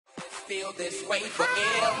feel this way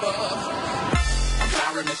forever. I'm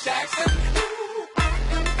sorry, Miss Jackson.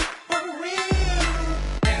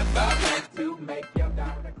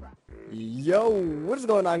 Yo, what is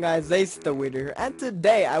going on, guys? Ace the Weeder here, and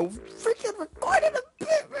today I freaking recorded a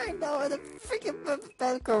bit right now, and the freaking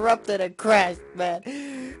been corrupted and crashed,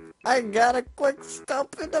 man. I got a quick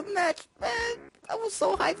scope in the match, man. I was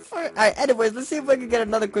so hyped for it. Alright, anyways, let's see if we can get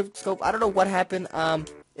another quick scope. I don't know what happened.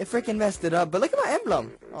 It freaking messed it up, but look at my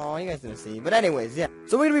emblem. Oh, you guys didn't see. But anyways, yeah.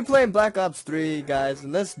 So we're gonna be playing Black Ops 3, guys,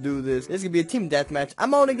 and let's do this. This is gonna be a team deathmatch.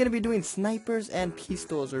 I'm only gonna be doing snipers and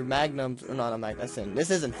pistols or magnums. Or not, I'm like, listen, this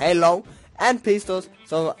isn't Halo and pistols.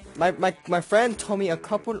 So my friend told me a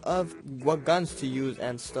couple of what guns to use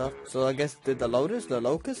and stuff. So I guess the Lotus, the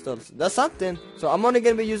Locust, that's something. So I'm only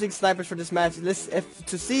gonna be using snipers for this match.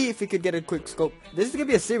 To see if we could get a quick scope. This is gonna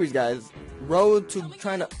be a series, guys. Road to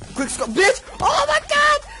trying to quick scope, bitch! Oh my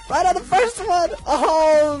god! Right on the first one!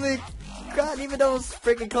 Holy god! Even though it was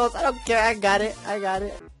freaking close, I don't care. I got it.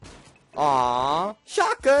 Aww,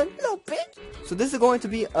 shotgun, little bitch. So this is going to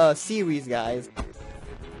be a series, guys.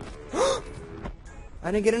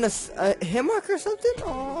 I didn't get in a hit mark or something?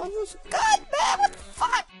 Oh, god, man, what the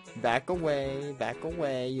fuck? Back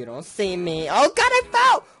away, you don't see me. Oh god, I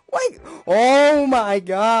fell! Wait, oh my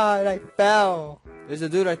god, I fell. There's a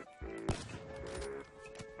dude right.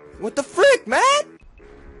 What the frick, man?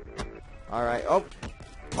 Alright, oh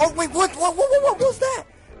wait, what was that?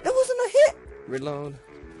 That wasn't a hit. Reload.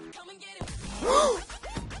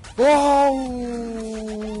 Whoa!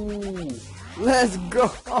 Let's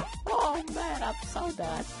go. Oh man, I'm so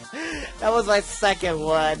done. That was my second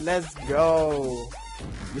one. Let's go.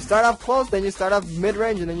 You start off close, then you start off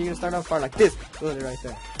mid-range, and then you're gonna start off far like this. Look at it right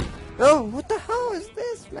there. Oh, what the hell is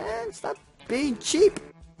this, man? Stop being cheap.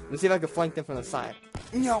 Let's see if I can flank them from the side.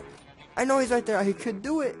 No, I know he's right there. He could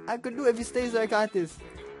do it. I could do it if he stays there. I got this.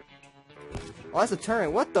 Oh, that's a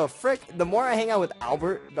turret. What the frick? The more I hang out with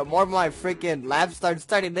Albert, the more my freaking laugh starts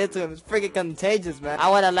turning into him. It's freaking contagious, man. I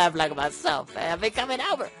want to laugh like myself, man. I'm becoming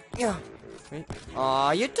Albert. Yeah.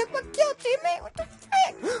 Aw, you took my kill, teammate. What the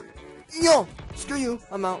frick? Yo, screw you.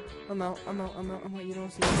 I'm out. You don't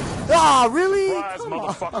see me. Ah, really? Surprise, come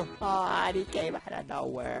motherfucker. on. He came out of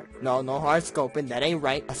nowhere. No hard scoping. That ain't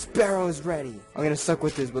right. A sparrow is ready. I'm gonna suck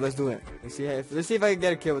with this, but let's do it. Let's see if I can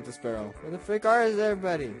get a kill with the sparrow. Where the frick is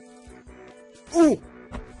everybody? Ooh!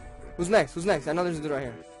 Who's next? I know there's a dude right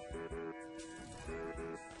here.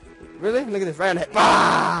 Really? Look at this. Right on the head.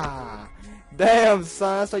 Ah! Damn,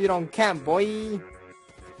 son. That's why you don't camp, boy.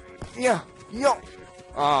 Yeah. Yo.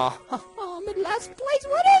 Ah. I'm in last place.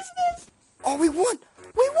 What is this? Oh, we won.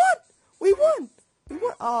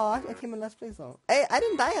 Oh, I came in last place, though. Hey, I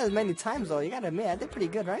didn't die as many times, though. You gotta admit, I did pretty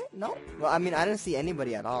good, right? No? Well, I mean, I didn't see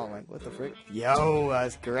anybody at all. Like, what the frick? Yo,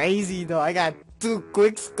 that's crazy, though. I got 2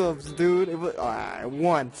 quick scopes, dude. It was, I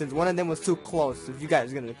won, since one of them was too close. If you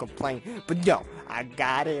guys are gonna complain. But, yo, I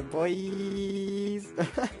got it, boys.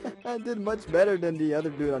 I did much better than the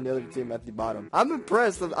other dude on the other team at the bottom. I'm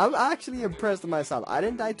impressed. I'm actually impressed with myself. I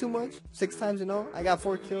didn't die too much. 6 times, you know. I got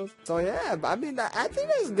 4 kills. So, yeah, I mean, I think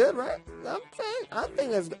that's good, right? I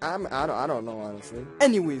think that's, I don't know, honestly.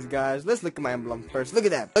 Anyways, guys, let's look at my emblem first. Look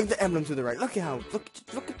at that. Look at the emblem to the right. Look at how,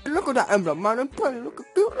 look at that emblem, man. I'm pretty, look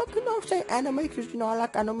at that, say animations, you know, I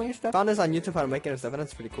like animation. Found this on YouTube how to make it and stuff, and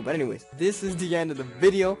that's pretty cool. But anyways, this is the end of the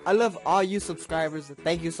video. I love all you subscribers.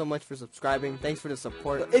 Thank you so much for subscribing. Thanks for the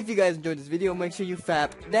support. So if you guys enjoyed this video, make sure you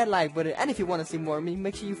fap that like button. And if you want to see more of me,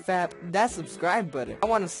 make sure you fap that subscribe button. I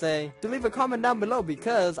want to say to leave a comment down below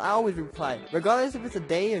because I always reply. Regardless if it's a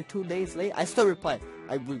day or 2 days late, I still reply.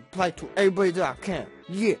 I reply to everybody that I can.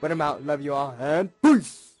 Yeah. But I'm out. Love you all and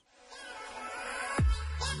peace.